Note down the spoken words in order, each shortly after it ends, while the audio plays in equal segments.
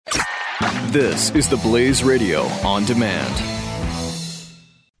This is the Blaze Radio on demand.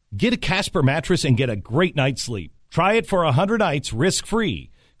 Get a Casper mattress and get a great night's sleep. Try it for 100 nights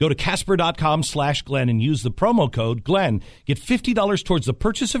risk-free. Go to Casper.com/Glenn and use the promo code Glenn. Get $50 towards the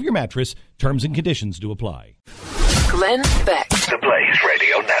purchase of your mattress. Terms and conditions do apply. Glenn Beck. The Blaze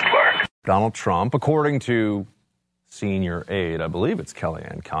Radio Network. Donald Trump, according to senior aide, I believe it's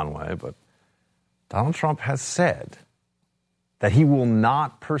Kellyanne Conway, but Donald Trump has said that he will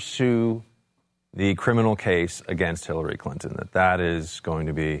not pursue the criminal case against Hillary Clinton, that is going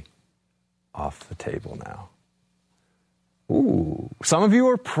to be off the table now. Ooh, some of you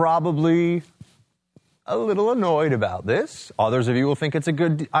are probably a little annoyed about this. Others of you will think it's a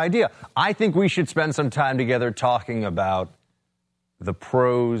good idea. I think we should spend some time together talking about the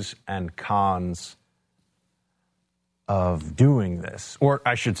pros and cons of doing this. Or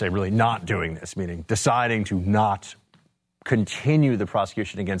I should say really not doing this, meaning deciding to not continue the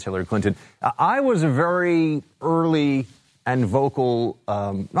prosecution against Hillary Clinton. I was a very early and vocal,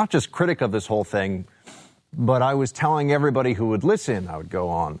 not just critic of this whole thing, but I was telling everybody who would listen. I would go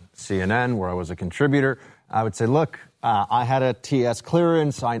on CNN, where I was a contributor. I would say, look, I had a TS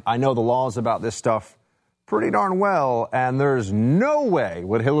clearance. I know the laws about this stuff pretty darn well, and there's no way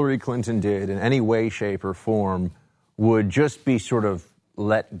what Hillary Clinton did in any way, shape, or form would just be sort of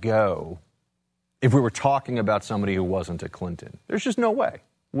let go if we were talking about somebody who wasn't a Clinton. There's just no way.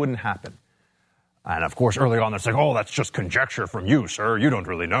 Wouldn't happen. And, of course, early on, it's like, oh, that's just conjecture from you, sir. You don't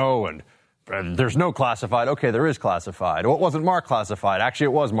really know, and there's no classified. Okay, there is classified. Oh, it wasn't marked classified. Actually,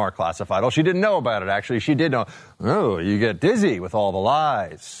 it was marked classified. Oh, she didn't know about it. Actually, she did know. Oh, you get dizzy with all the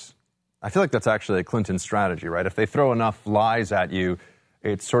lies. I feel like that's actually a Clinton strategy, right? If they throw enough lies at you,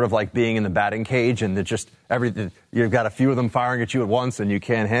 it's sort of like being in the batting cage, and you've got a few of them firing at you at once, and you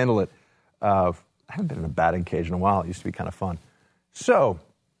can't handle it. I haven't been in a batting cage in a while. It used to be kind of fun. So,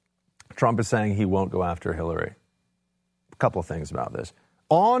 Trump is saying he won't go after Hillary. A couple of things about this.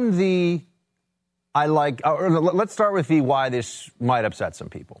 Let's start with why this might upset some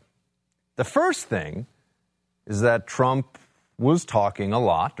people. The first thing is that Trump was talking a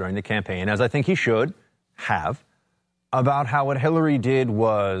lot during the campaign, as I think he should have, about how what Hillary did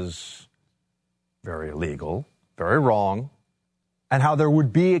was very illegal, very wrong, and how there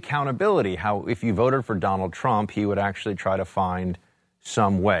would be accountability, how if you voted for Donald Trump, he would actually try to find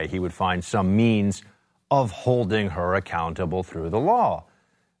some way. He would find some means of holding her accountable through the law.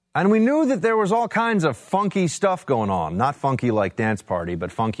 And we knew that there was all kinds of funky stuff going on. Not funky like dance party,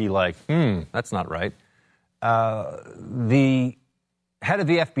 but funky like, that's not right. The head of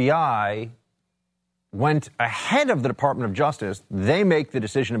the FBI went ahead of the Department of Justice. They make the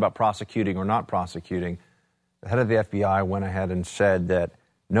decision about prosecuting or not prosecuting. The head of the FBI went ahead and said that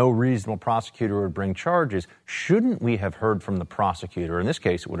no reasonable prosecutor would bring charges. Shouldn't we have heard from the prosecutor? In this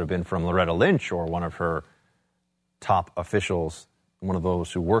case, it would have been from Loretta Lynch or one of her top officials, one of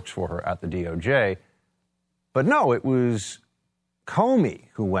those who works for her at the DOJ. But no, it was Comey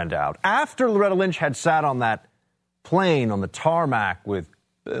who went out after Loretta Lynch had sat on that plane on the tarmac with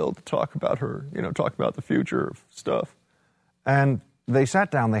Bill to talk about her, talk about the future of stuff. And they sat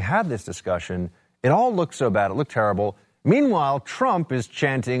down, they had this discussion. It all looked so bad. It looked terrible. Meanwhile, Trump is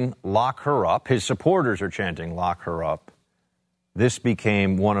chanting, lock her up. His supporters are chanting, lock her up. This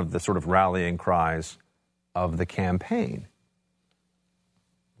became one of the sort of rallying cries of the campaign.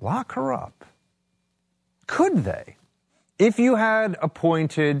 Lock her up. Could they? If you had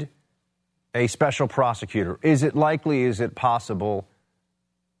appointed a special prosecutor, is it likely, is it possible?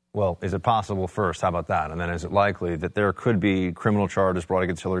 Well, is it possible first? How about that? And then is it likely that there could be criminal charges brought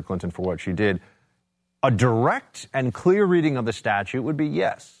against Hillary Clinton for what she did? A direct and clear reading of the statute would be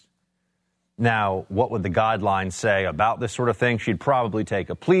yes. Now, what would the guidelines say about this sort of thing? She'd probably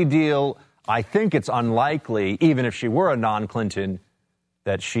take a plea deal. I think it's unlikely, even if she were a non-Clinton,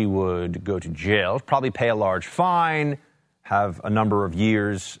 that she would go to jail, probably pay a large fine, have a number of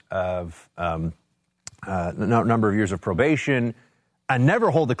years of probation, and never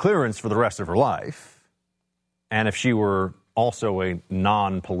hold the clearance for the rest of her life. And if she were also a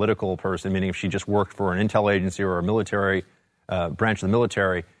non-political person, meaning if she just worked for an intel agency or a military branch of the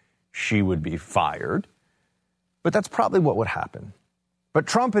military, she would be fired. But that's probably what would happen. But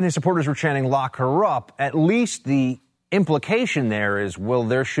Trump and his supporters were chanting, lock her up. At least the implication there is, well,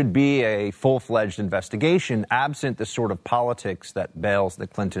 there should be a full-fledged investigation absent the sort of politics that bails the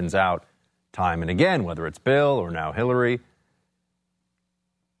Clintons out time and again, whether it's Bill or now Hillary.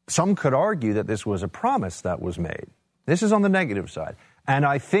 Some could argue that this was a promise that was made. This is on the negative side. And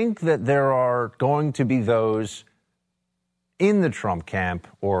I think that there are going to be those in the Trump camp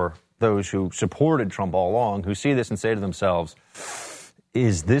or those who supported Trump all along who see this and say to themselves,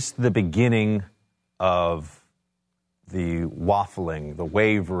 is this the beginning of the waffling, the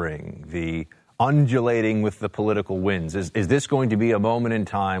wavering, the undulating with the political winds? Is this going to be a moment in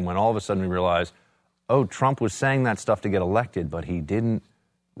time when all of a sudden we realize, oh, Trump was saying that stuff to get elected, but he didn't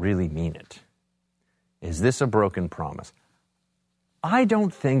really mean it? Is this a broken promise? I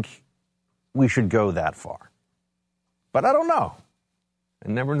don't think we should go that far. But I don't know.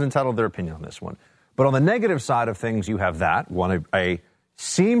 And everyone's entitled to their opinion on this one. But on the negative side of things, you have that. One,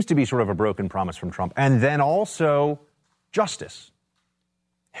 seems to be sort of a broken promise from Trump. And then also justice.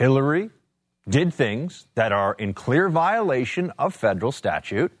 Hillary did things that are in clear violation of federal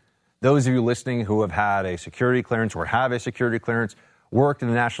statute. Those of you listening who have had a security clearance or have a security clearance, worked in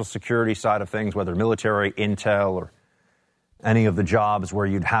the national security side of things, whether military, intel, or any of the jobs where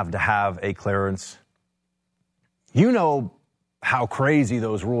you'd have to have a clearance, you know how crazy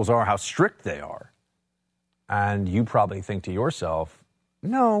those rules are, how strict they are. And you probably think to yourself,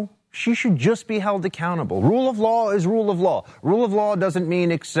 no, she should just be held accountable. Rule of law is rule of law. Rule of law doesn't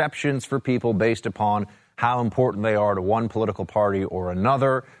mean exceptions for people based upon how important they are to one political party or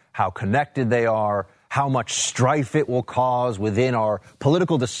another, how connected they are, how much strife it will cause within our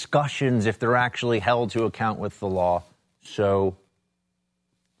political discussions if they're actually held to account with the law. So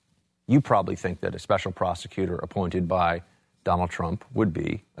you probably think that a special prosecutor appointed by Donald Trump would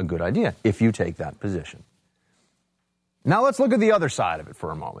be a good idea if you take that position. Now let's look at the other side of it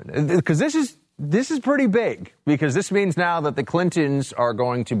for a moment, because this is pretty big, because this means now that the Clintons are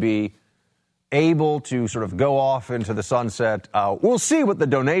going to be able to sort of go off into the sunset. We'll see what the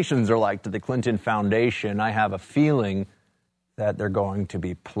donations are like to the Clinton Foundation. I have a feeling that they're going to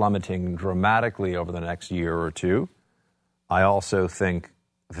be plummeting dramatically over the next year or two. I also think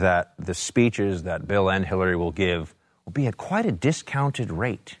that the speeches that Bill and Hillary will give will be at quite a discounted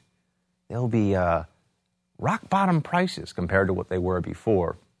rate. They'll be rock bottom prices compared to what they were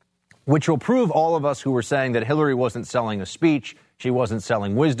before, which will prove all of us who were saying that Hillary wasn't selling a speech, she wasn't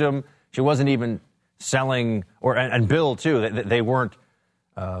selling wisdom, she wasn't even selling, and Bill too, they weren't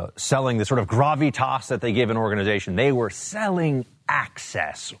selling the sort of gravitas that they give an organization. They were selling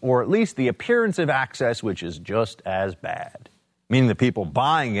access, or at least the appearance of access, which is just as bad. Meaning the people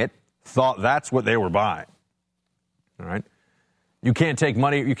buying it thought that's what they were buying. All right? You can't take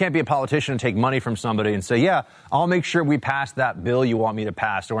money, you can't be a politician and take money from somebody and say, yeah, I'll make sure we pass that bill you want me to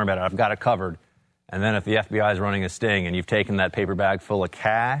pass. Don't worry about it, I've got it covered. And then if the FBI is running a sting and you've taken that paper bag full of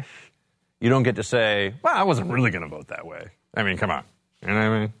cash, you don't get to say, well, I wasn't really going to vote that way. I mean, come on. You know what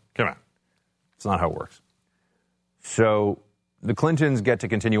I mean? Come on. It's not how it works. So the Clintons get to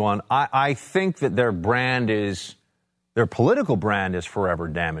continue on. I think that their political brand is forever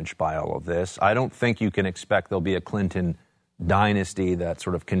damaged by all of this. I don't think you can expect there'll be a Clinton dynasty that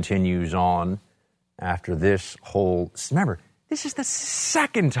sort of continues on after this whole... Remember, this is the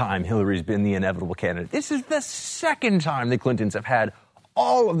second time Hillary's been the inevitable candidate. This is the second time the Clintons have had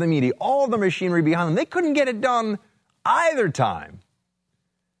all of the media, all of the machinery behind them. They couldn't get it done either time.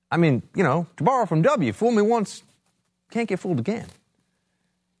 I mean, you know, to borrow from W, fool me once, can't get fooled again.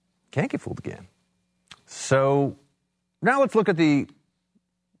 Can't get fooled again. So now let's look at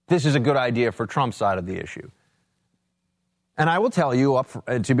this is a good idea for Trump's side of the issue. And I will tell you,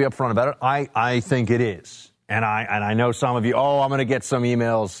 to be upfront about it, I think it is. And I know some of you, I'm going to get some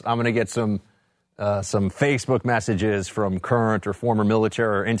emails, I'm going to get some Facebook messages from current or former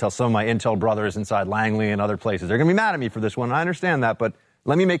military or intel, some of my intel brothers inside Langley and other places. They're going to be mad at me for this one. I understand that, but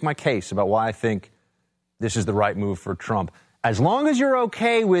let me make my case about why I think this is the right move for Trump. As long as you're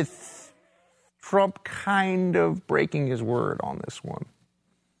okay with Trump kind of breaking his word on this one.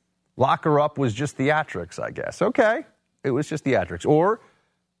 Lock her up was just theatrics, I guess. Okay, it was just theatrics. Or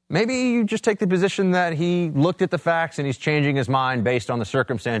maybe you just take the position that he looked at the facts and he's changing his mind based on the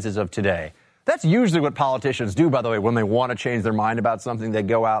circumstances of today. That's usually what politicians do, by the way, when they want to change their mind about something. They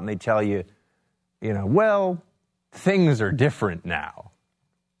go out and they tell you, well, things are different now.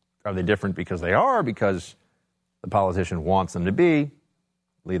 Are they different because they are, because the politician wants them to be?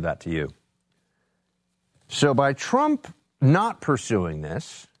 Leave that to you. So by Trump not pursuing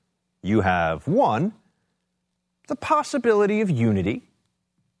this, you have, one, the possibility of unity.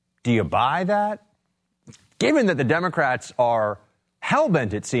 Do you buy that? Given that the Democrats are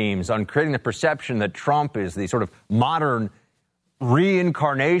hellbent, it seems, on creating the perception that Trump is the sort of modern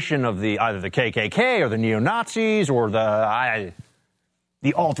reincarnation of either the KKK or the neo-Nazis or the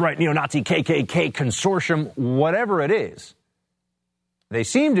alt-right neo-Nazi KKK consortium, whatever it is. They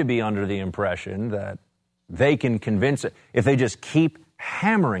seem to be under the impression that they can convince, if they just keep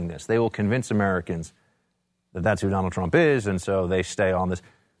hammering this, they will convince Americans that that's who Donald Trump is, and so they stay on this.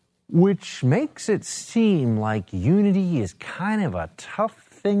 which makes it seem like unity is kind of a tough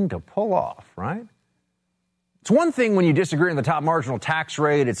thing to pull off, right? It's one thing when you disagree on the top marginal tax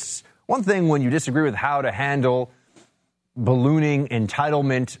rate. It's one thing when you disagree with how to handle ballooning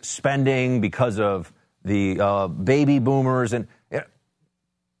entitlement spending because of the baby boomers. And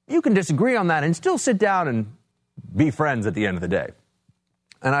you can disagree on that and still sit down and be friends at the end of the day.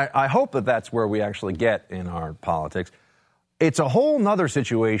 And I hope that that's where we actually get in our politics. It's a whole nother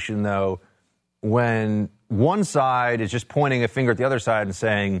situation, though, when one side is just pointing a finger at the other side and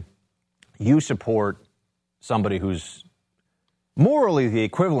saying, you support somebody who's morally the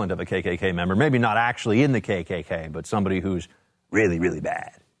equivalent of a KKK member, maybe not actually in the KKK, but somebody who's really, really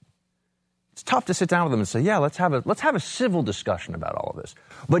bad. It's tough to sit down with them and say, yeah, let's have a civil discussion about all of this.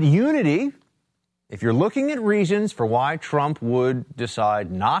 But unity, if you're looking at reasons for why Trump would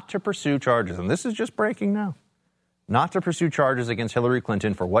decide not to pursue charges, and this is just breaking now, not to pursue charges against Hillary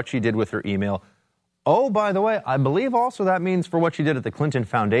Clinton for what she did with her email. Oh, by the way, I believe also that means for what she did at the Clinton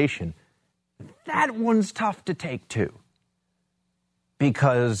Foundation. That one's tough to take, too.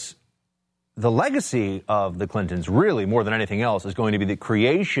 Because the legacy of the Clintons, really, more than anything else, is going to be the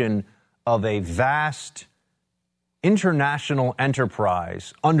creation of a vast international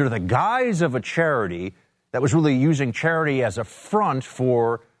enterprise under the guise of a charity that was really using charity as a front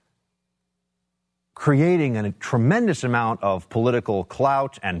for creating a tremendous amount of political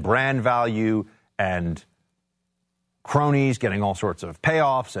clout and brand value and cronies getting all sorts of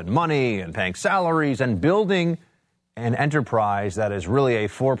payoffs and money and paying salaries and building an enterprise that is really a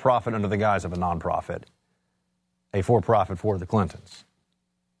for-profit under the guise of a nonprofit, a for-profit for the Clintons.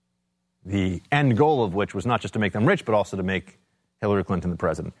 The end goal of which was not just to make them rich, but also to make Hillary Clinton the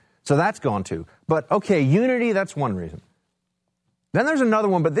president. So that's gone too. But okay, unity, that's one reason. Then there's another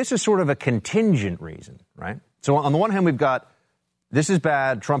one, but this is sort of a contingent reason, right? So on the one hand, we've got, this is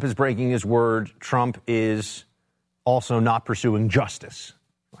bad, Trump is breaking his word, Trump is also not pursuing justice.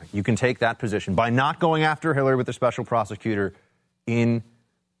 Right? You can take that position by not going after Hillary with the special prosecutor during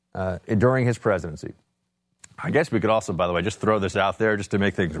his presidency. I guess we could also, by the way, just throw this out there just to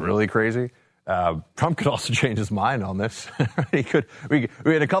make things really crazy. Trump could also change his mind on this. He could. We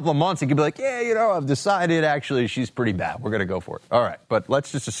in a couple of months, he could be like, yeah, I've decided actually she's pretty bad. We're going to go for it. All right, but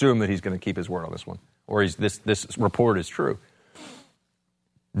let's just assume that he's going to keep his word on this one, or this report is true.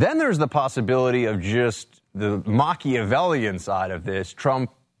 Then there's the possibility of just the Machiavellian side of this.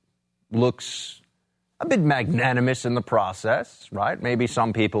 Trump looks a bit magnanimous in the process, right? Maybe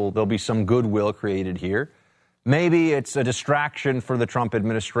there'll be some goodwill created here. Maybe it's a distraction for the Trump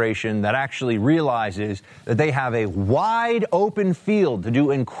administration that actually realizes that they have a wide open field to do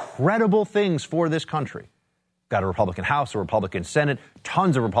incredible things for this country. Got a Republican House, a Republican Senate,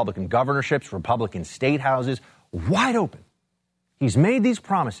 tons of Republican governorships, Republican state houses, wide open. He's made these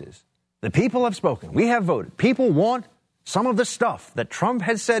promises. The people have spoken. We have voted. People want some of the stuff that Trump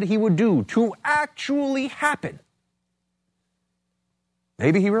has said he would do to actually happen.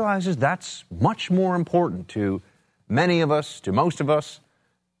 Maybe he realizes that's much more important to many of us, to most of us,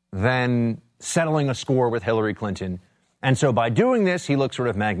 than settling a score with Hillary Clinton. And so by doing this, he looks sort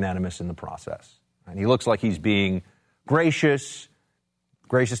of magnanimous in the process. And he looks like he's being gracious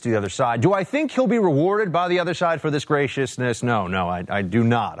to the other side. Do I think he'll be rewarded by the other side for this graciousness? No, I do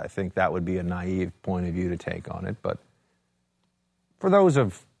not. I think that would be a naive point of view to take on it. But for those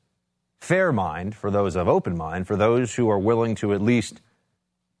of fair mind, for those of open mind, for those who are willing to at least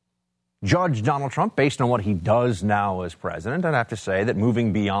judge Donald Trump based on what he does now as president, I'd have to say that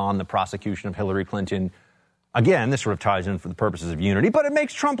moving beyond the prosecution of Hillary Clinton, again, this sort of ties in for the purposes of unity, but it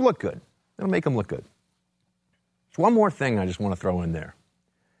makes Trump look good. It'll make him look good. There's one more thing I just want to throw in there.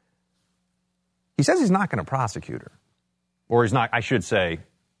 He says he's not going to prosecute her. Or he's not, I should say,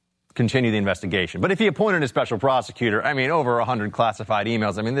 continue the investigation. But if he appointed a special prosecutor, over 100 classified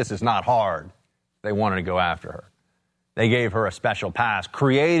emails, this is not hard. They wanted to go after her. They gave her a special pass,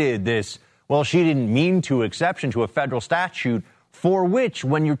 created this, she didn't mean to exception to a federal statute for which,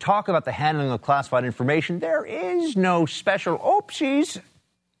 when you talk about the handling of classified information, there is no special oopsies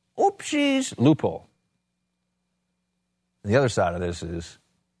loophole. And the other side of this is,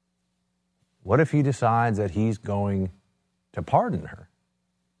 what if he decides that he's going to pardon her?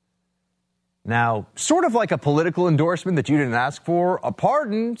 Now, sort of like a political endorsement that you didn't ask for, a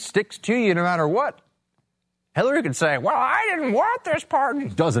pardon sticks to you no matter what. Hillary could say, I didn't want this pardon.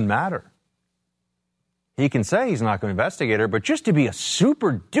 Doesn't matter. He can say he's not going to investigate her, but just to be a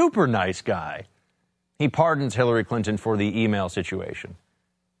super duper nice guy, he pardons Hillary Clinton for the email situation.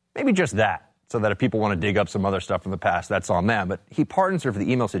 Maybe just that, so that if people want to dig up some other stuff from the past, that's on them. But he pardons her for the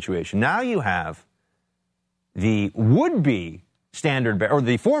email situation. Now you have the would-be standard bearer, or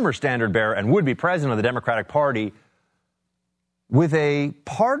the former standard bearer and would-be president of the Democratic Party, with a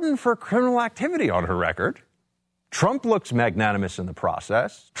pardon for criminal activity on her record. Trump looks magnanimous in the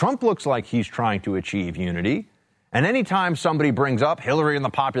process. Trump looks like he's trying to achieve unity. And anytime somebody brings up Hillary in the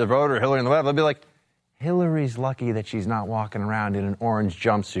popular vote or Hillary in the web, they'll be like, Hillary's lucky that she's not walking around in an orange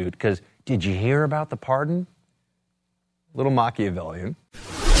jumpsuit, because did you hear about the pardon? Little Machiavellian.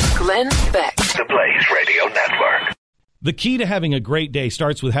 Glenn Beck. The Blaze Radio Network. The key to having a great day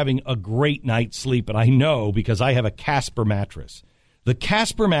starts with having a great night's sleep, and I know because I have a Casper mattress. The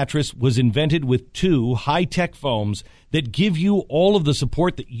Casper mattress was invented with 2 high-tech foams that give you all of the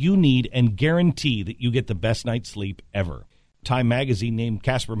support that you need and guarantee that you get the best night's sleep ever. Time magazine named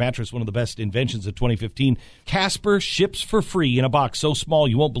Casper mattress one of the best inventions of 2015. Casper ships for free in a box so small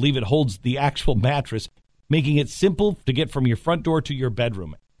you won't believe it holds the actual mattress, making it simple to get from your front door to your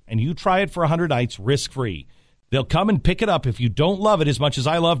bedroom. And you try it for 100 nights risk-free. They'll come and pick it up if you don't love it as much as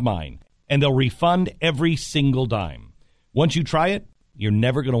I love mine, and they'll refund every single dime. Once you try it, you're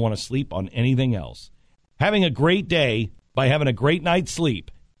never going to want to sleep on anything else. Having a great day by having a great night's sleep.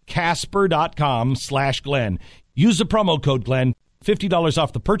 Casper.com/Glenn. Use the promo code Glenn. $50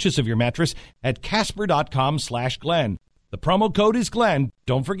 off the purchase of your mattress at Casper.com/Glenn. The promo code is Glenn.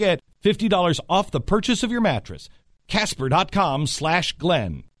 Don't forget, $50 off the purchase of your mattress.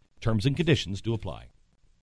 Casper.com/Glenn. Terms and conditions do apply.